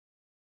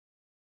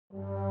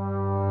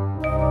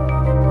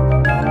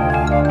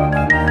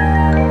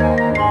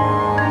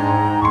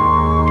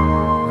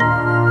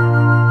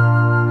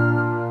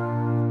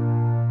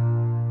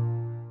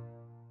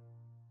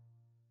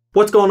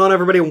What's going on,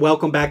 everybody, and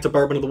welcome back to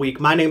Bourbon of the Week.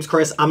 My name's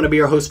Chris. I'm going to be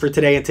your host for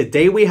today, and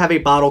today we have a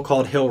bottle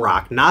called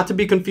Hillrock, not to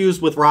be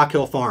confused with Rock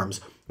Hill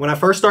Farms. When I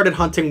first started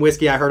hunting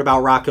whiskey, I heard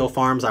about Rock Hill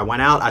Farms. I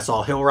went out, I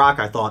saw Hillrock,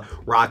 I thought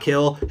Rock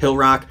Hill,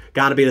 Hillrock,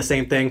 gotta be the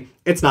same thing.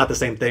 It's not the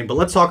same thing, but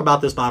let's talk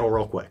about this bottle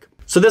real quick.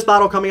 So this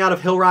bottle coming out of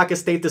Hillrock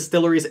Estate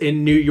Distilleries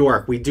in New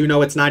York. We do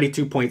know it's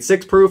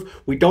 92.6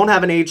 proof. We don't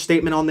have an age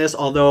statement on this,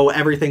 although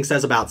everything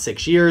says about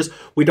 6 years.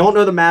 We don't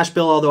know the mash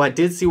bill, although I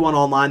did see one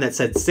online that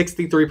said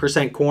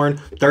 63% corn,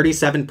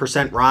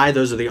 37% rye.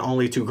 Those are the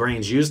only two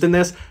grains used in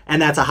this,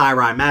 and that's a high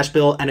rye mash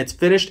bill, and it's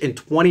finished in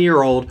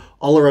 20-year-old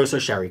Oloroso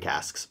sherry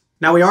casks.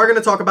 Now, we are going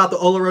to talk about the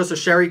Oloroso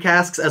sherry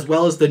casks as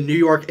well as the New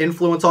York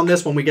influence on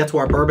this when we get to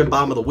our Bourbon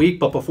Bomb of the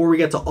Week, but before we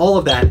get to all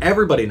of that,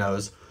 everybody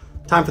knows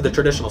time for the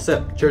traditional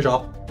sip. Cheers,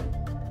 y'all.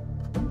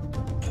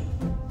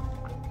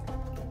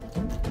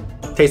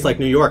 Tastes like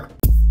New York.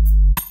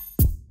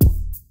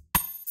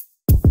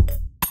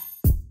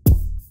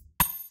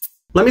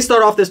 Let me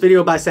start off this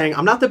video by saying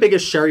I'm not the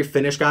biggest sherry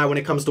finish guy when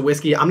it comes to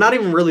whiskey. I'm not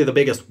even really the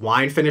biggest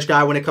wine finish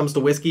guy when it comes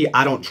to whiskey.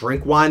 I don't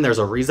drink wine. There's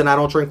a reason I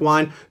don't drink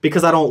wine,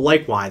 because I don't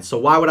like wine. So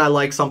why would I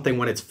like something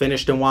when it's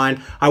finished in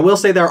wine? I will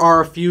say there are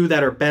a few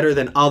that are better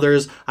than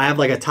others. I have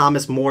like a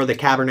Thomas Moore, the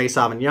Cabernet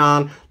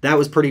Sauvignon. That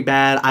was pretty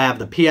bad. I have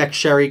the PX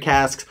sherry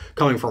casks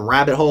coming from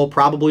Rabbit Hole,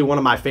 probably one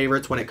of my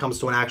favorites when it comes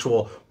to an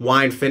actual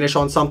wine finish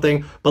on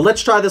something. But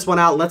let's try this one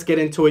out. Let's get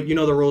into it. You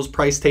know the rules: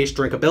 price, taste,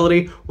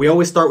 drinkability. We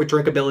always start with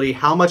drinkability.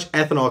 How much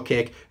ethanol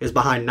kick is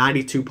behind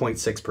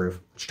 92.6 proof?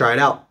 Let's try it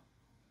out.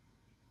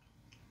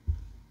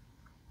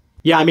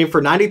 Yeah, I mean,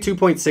 for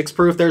 92.6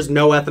 proof, there's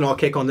no ethanol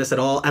kick on this at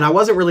all, and I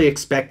wasn't really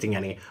expecting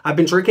any. I've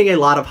been drinking a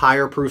lot of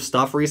higher proof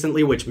stuff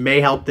recently, which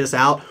may help this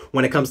out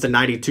when it comes to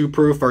 92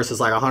 proof versus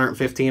like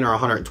 115 or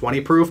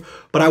 120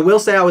 proof, but I will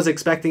say I was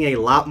expecting a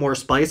lot more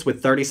spice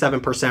with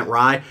 37%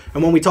 rye,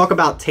 and when we talk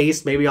about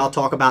taste, maybe I'll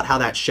talk about how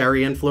that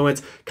sherry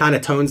influence kind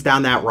of tones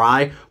down that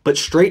rye, but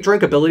straight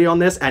drinkability on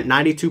this at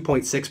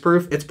 92.6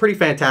 proof, it's pretty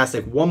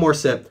fantastic. One more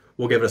sip,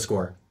 we'll give it a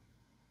score.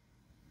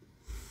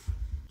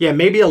 Yeah,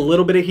 maybe a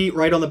little bit of heat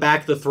right on the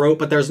back of the throat,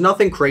 but there's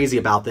nothing crazy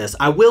about this.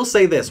 I will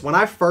say this: when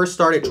I first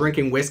started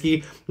drinking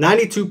whiskey,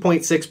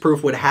 92.6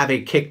 proof would have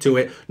a kick to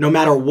it no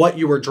matter what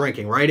you were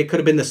drinking, right? It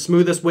could have been the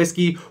smoothest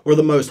whiskey or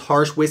the most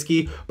harsh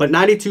whiskey, but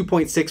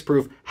 92.6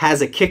 proof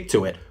has a kick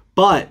to it.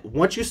 But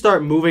once you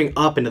start moving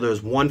up into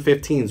those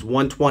 115s,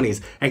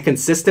 120s, and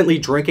consistently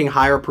drinking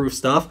higher proof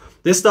stuff,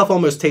 this stuff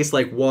almost tastes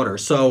like water.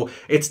 So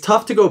it's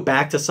tough to go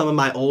back to some of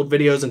my old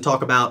videos and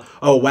talk about,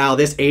 oh wow,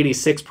 this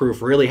 86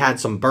 proof really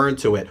had some burn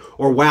to it,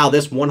 or wow,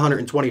 this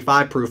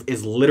 125 proof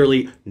is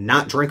literally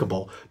not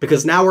drinkable.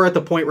 Because now we're at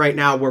the point right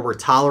now where we're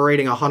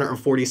tolerating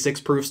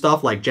 146 proof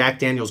stuff like Jack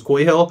Daniel's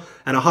Coy Hill,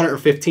 and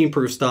 115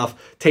 proof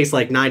stuff tastes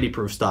like 90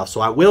 proof stuff. So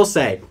I will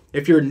say,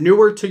 if you're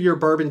newer to your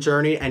bourbon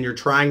journey and you're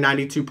trying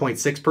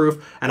 92.6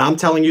 proof, and I'm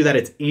telling you that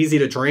it's easy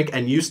to drink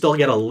and you still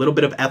get a little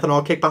bit of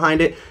ethanol kick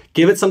behind it,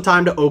 give it some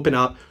time to open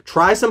up.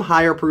 Try some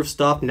higher proof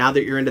stuff now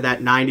that you're into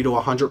that 90 to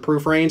 100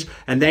 proof range,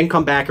 and then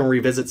come back and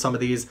revisit some of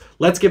these.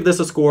 Let's give this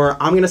a score.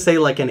 I'm going to say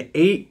like an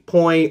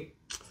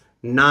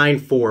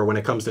 8.94 when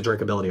it comes to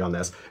drinkability on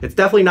this. It's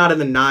definitely not in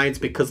the 9s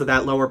because of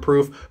that lower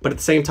proof, but at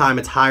the same time,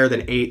 it's higher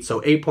than 8,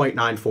 so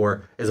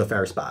 8.94 is a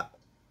fair spot.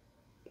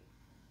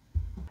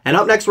 And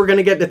up next, we're going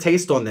to get the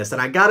taste on this.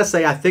 And I got to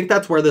say, I think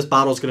that's where this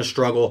bottle is going to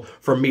struggle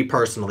for me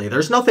personally.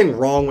 There's nothing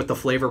wrong with the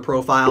flavor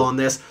profile on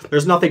this.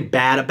 There's nothing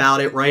bad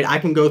about it, right? I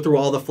can go through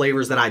all the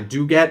flavors that I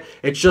do get.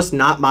 It's just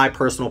not my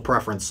personal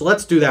preference. So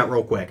let's do that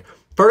real quick.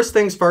 First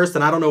things first,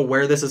 and I don't know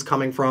where this is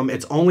coming from.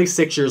 It's only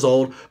 6 years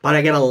old, but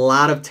I get a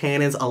lot of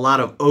tannins, a lot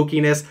of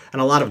oakiness,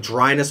 and a lot of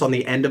dryness on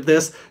the end of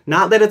this.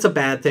 Not that it's a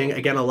bad thing.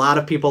 Again, a lot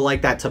of people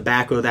like that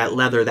tobacco, that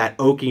leather, that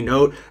oaky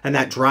note, and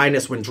that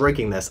dryness when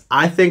drinking this.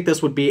 I think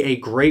this would be a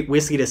great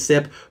whiskey to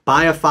sip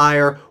by a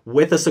fire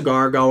with a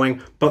cigar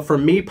going, but for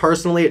me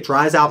personally, it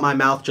dries out my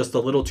mouth just a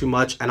little too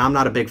much, and I'm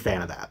not a big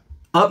fan of that.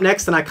 Up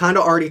next, and I kind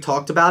of already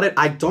talked about it,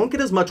 I don't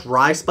get as much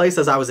rye spice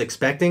as I was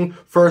expecting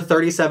for a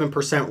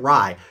 37%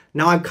 rye.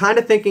 Now, I'm kind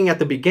of thinking at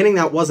the beginning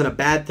that wasn't a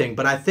bad thing,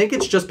 but I think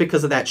it's just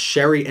because of that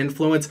sherry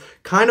influence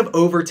kind of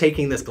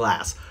overtaking this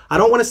glass. I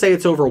don't want to say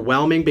it's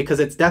overwhelming because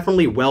it's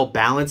definitely well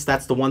balanced.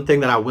 That's the one thing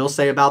that I will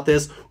say about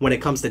this when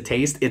it comes to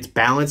taste. It's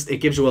balanced. It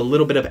gives you a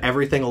little bit of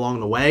everything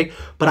along the way,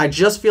 but I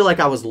just feel like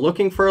I was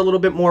looking for a little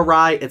bit more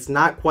rye. It's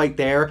not quite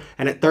there,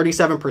 and at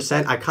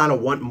 37%, I kind of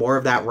want more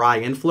of that rye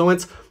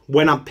influence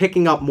when I'm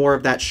picking up more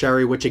of that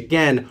sherry, which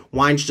again,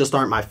 wines just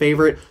aren't my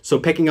favorite. So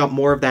picking up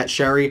more of that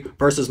sherry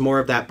versus more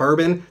of that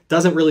bourbon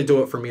doesn't really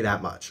do it for me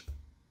that much.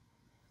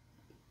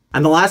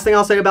 And the last thing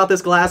I'll say about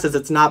this glass is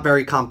it's not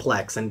very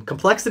complex, and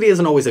complexity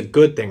isn't always a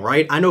good thing,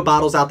 right? I know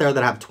bottles out there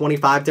that have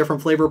 25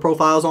 different flavor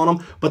profiles on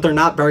them, but they're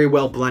not very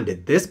well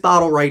blended. This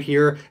bottle right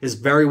here is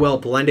very well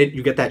blended.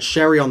 You get that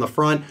sherry on the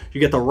front,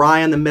 you get the rye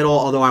in the middle,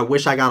 although I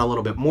wish I got a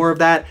little bit more of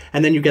that,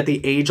 and then you get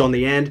the age on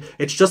the end.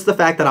 It's just the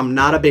fact that I'm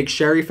not a big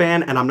sherry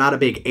fan and I'm not a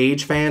big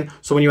age fan,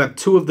 so when you have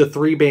two of the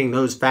three being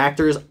those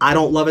factors, I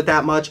don't love it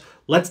that much.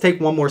 Let's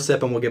take one more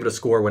sip and we'll give it a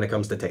score when it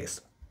comes to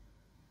taste.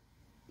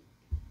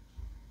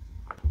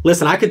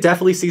 Listen, I could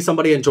definitely see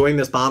somebody enjoying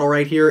this bottle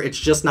right here. It's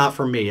just not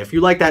for me. If you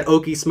like that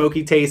oaky,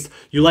 smoky taste,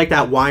 you like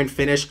that wine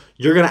finish,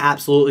 you're going to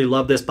absolutely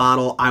love this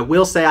bottle. I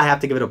will say I have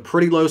to give it a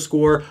pretty low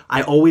score.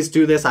 I always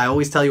do this. I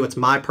always tell you it's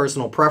my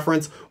personal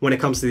preference when it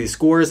comes to these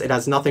scores. It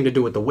has nothing to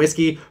do with the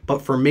whiskey.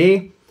 But for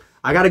me,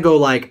 I got to go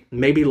like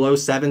maybe low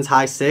 7s,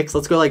 high 6.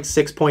 Let's go like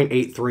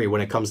 6.83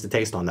 when it comes to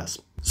taste on this.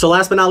 So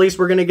last but not least,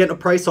 we're going to get a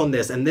price on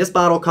this, and this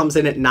bottle comes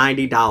in at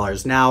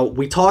 $90. Now,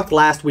 we talked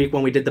last week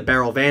when we did the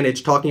Barrel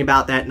Vantage talking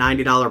about that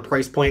 $90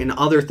 price point and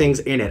other things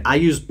in it. I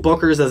used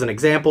Booker's as an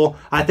example.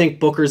 I think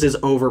Booker's is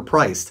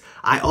overpriced.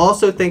 I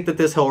also think that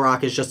this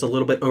Hillrock is just a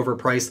little bit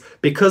overpriced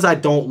because I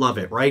don't love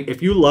it, right?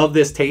 If you love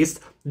this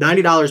taste,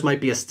 $90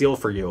 might be a steal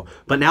for you.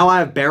 But now I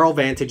have Barrel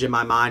Vantage in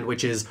my mind,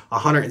 which is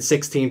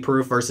 116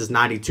 proof versus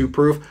 92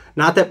 proof.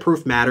 Not that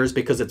proof matters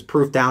because it's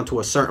proof down to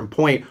a certain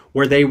point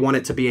where they want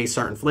it to be a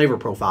certain flavor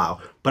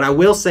profile. But I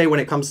will say when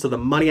it comes to the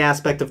money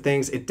aspect of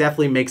things, it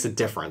definitely makes a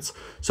difference.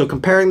 So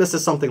comparing this to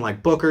something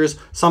like Booker's,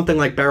 something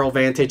like Barrel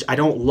Vantage, I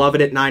don't love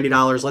it at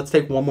 $90. Let's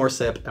take one more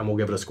sip and we'll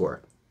give it a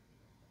score.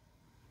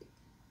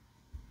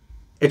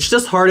 It's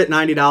just hard at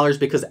 $90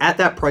 because at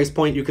that price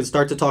point, you can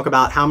start to talk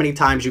about how many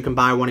times you can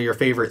buy one of your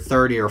favorite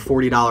 $30 or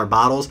 $40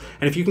 bottles.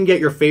 And if you can get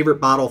your favorite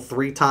bottle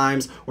 3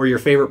 times or your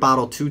favorite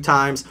bottle 2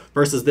 times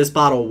versus this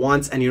bottle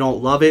once and you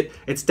don't love it,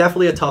 it's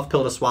definitely a tough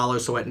pill to swallow.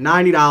 So at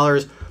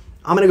 $90,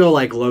 I'm going to go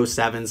like low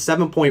 7s,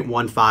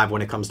 7.15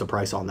 when it comes to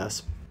price on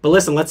this. But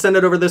listen, let's send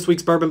it over to this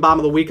week's Bourbon Bomb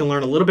of the Week and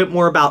learn a little bit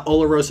more about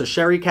Oloroso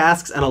sherry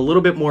casks and a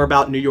little bit more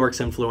about New York's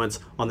influence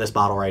on this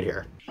bottle right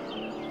here.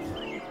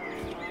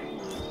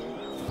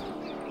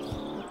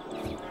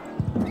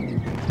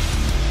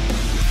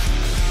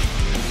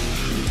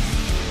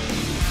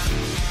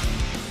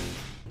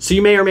 So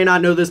you may or may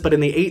not know this, but in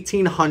the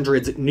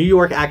 1800s, New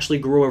York actually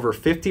grew over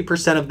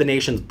 50% of the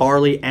nation's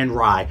barley and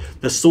rye.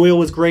 The soil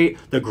was great,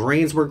 the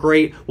grains were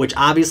great, which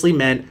obviously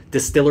meant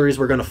distilleries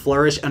were going to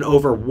flourish, and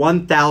over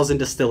 1,000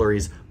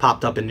 distilleries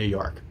popped up in New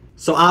York.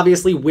 So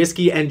obviously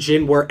whiskey and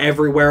gin were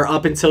everywhere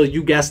up until,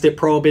 you guessed it,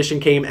 Prohibition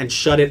came and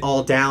shut it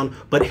all down.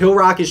 But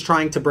Hillrock is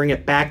trying to bring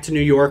it back to New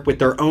York with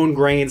their own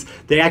grains.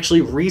 They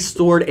actually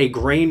restored a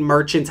grain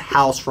merchant's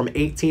house from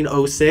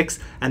 1806,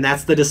 and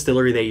that's the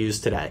distillery they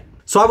use today.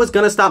 So I was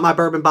going to stop my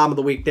Bourbon Bomb of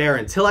the Week there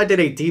until I did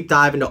a deep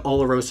dive into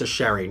Oloroso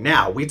Sherry.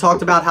 Now, we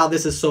talked about how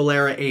this is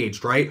Solera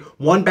aged, right?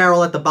 One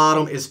barrel at the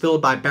bottom is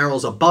filled by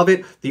barrels above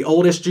it. The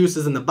oldest juice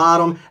is in the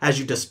bottom. As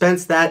you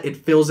dispense that, it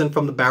fills in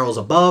from the barrels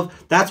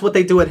above. That's what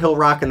they do at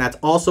Hillrock, and that's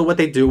also what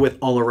they do with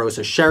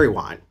Oloroso Sherry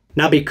wine.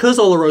 Now, because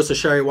Oloroso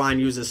Sherry wine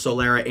uses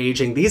Solera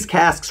aging, these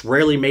casks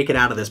rarely make it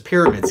out of this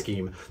pyramid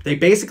scheme. They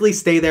basically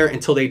stay there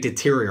until they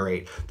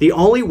deteriorate. The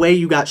only way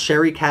you got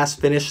sherry cask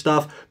finished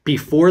stuff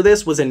before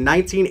this was in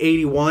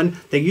 1981.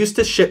 They used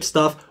to ship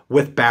stuff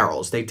with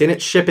barrels. They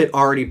didn't ship it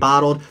already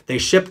bottled. They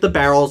shipped the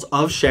barrels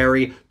of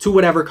sherry to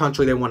whatever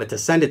country they wanted to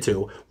send it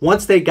to.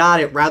 Once they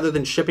got it, rather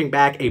than shipping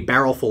back a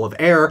barrel full of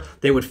air,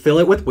 they would fill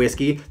it with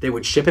whiskey, they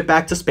would ship it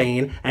back to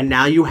Spain, and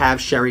now you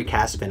have sherry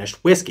cask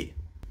finished whiskey.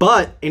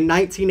 But in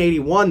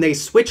 1981, they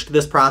switched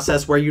this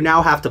process where you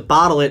now have to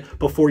bottle it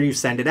before you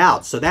send it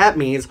out. So that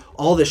means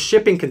all the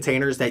shipping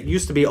containers that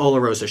used to be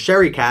Oloroso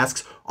sherry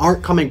casks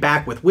aren't coming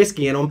back with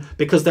whiskey in them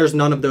because there's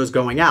none of those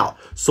going out.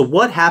 So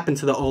what happened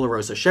to the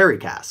Oloroso sherry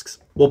casks?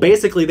 Well,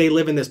 basically they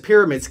live in this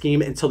pyramid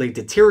scheme until they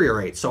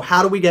deteriorate. So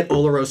how do we get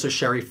Oloroso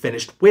sherry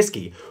finished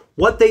whiskey?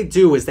 What they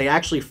do is they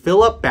actually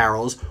fill up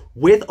barrels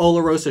with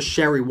Oloroso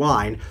sherry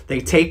wine. They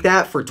take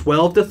that for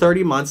 12 to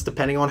 30 months,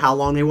 depending on how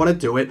long they want to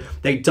do it.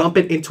 They dump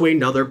it into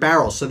another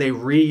barrel. So they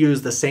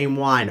reuse the same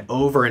wine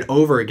over and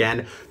over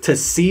again to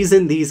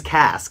season these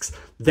casks.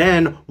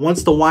 Then,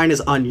 once the wine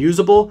is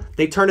unusable,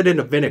 they turn it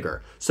into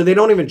vinegar. So they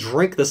don't even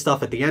drink the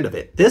stuff at the end of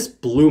it. This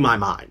blew my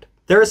mind.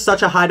 There is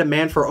such a high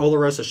demand for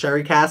Oloroso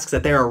sherry casks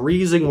that they are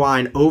reusing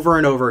wine over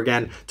and over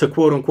again to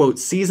quote-unquote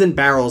season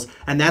barrels,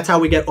 and that's how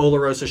we get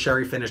Oloroso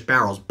sherry finished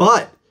barrels.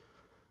 But,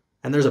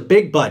 and there's a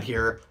big but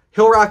here,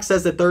 Hillrock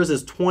says that theirs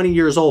is 20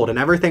 years old, and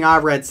everything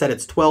I've read said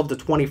it's 12 to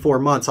 24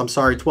 months,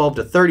 12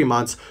 to 30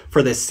 months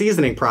for this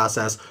seasoning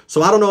process.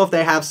 So I don't know if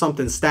they have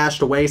something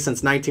stashed away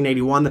since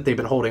 1981 that they've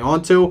been holding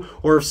on to,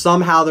 or if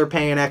somehow they're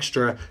paying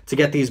extra to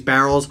get these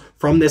barrels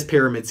from this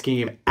pyramid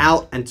scheme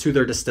out and to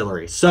their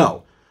distillery.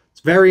 So, it's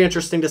very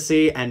interesting to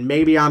see, and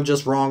maybe I'm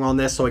just wrong on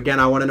this. So again,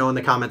 I want to know in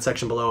the comment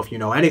section below if you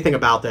know anything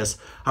about this.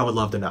 I would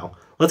love to know.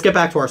 Let's get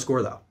back to our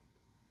score though.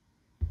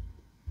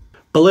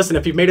 But listen,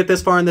 if you've made it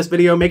this far in this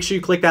video, make sure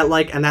you click that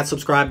like and that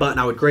subscribe button.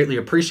 I would greatly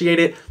appreciate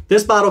it.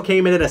 This bottle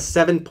came in at a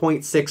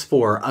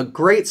 7.64. A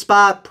great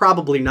spot?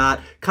 Probably not.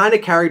 Kind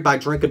of carried by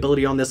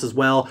drinkability on this as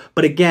well.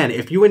 But again,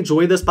 if you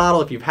enjoy this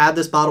bottle, if you've had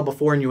this bottle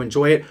before and you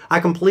enjoy it, I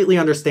completely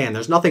understand.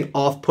 There's nothing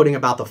off-putting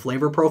about the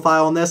flavor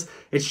profile on this.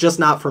 It's just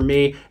not for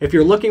me. If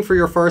you're looking for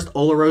your first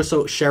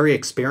Oloroso sherry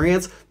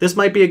experience, this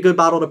might be a good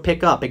bottle to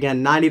pick up.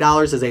 Again,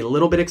 $90 is a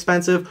little bit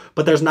expensive,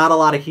 but there's not a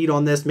lot of heat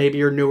on this. Maybe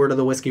you're newer to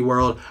the whiskey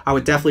world. I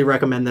would definitely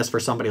recommend this for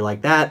somebody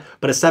like that,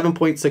 but a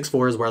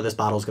 7.64 is where this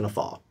bottle is going to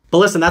fall. But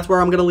listen, that's where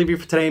I'm going to leave you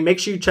for today. Make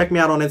sure you check me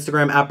out on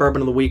Instagram at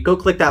Bourbon of the Week. Go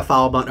click that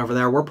follow button over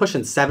there. We're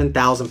pushing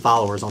 7,000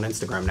 followers on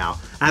Instagram now.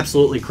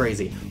 Absolutely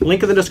crazy.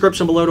 Link in the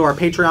description below to our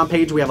Patreon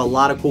page. We have a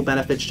lot of cool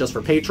benefits just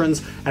for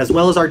patrons, as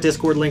well as our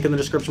Discord link in the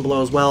description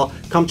below as well.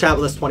 Come chat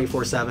with us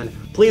 24/7.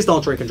 Please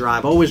don't drink and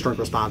drive. Always drink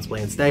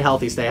responsibly and stay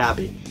healthy, stay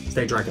happy,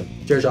 stay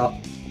drinking. Cheers, y'all.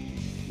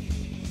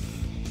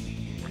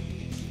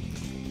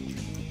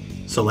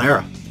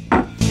 Solera.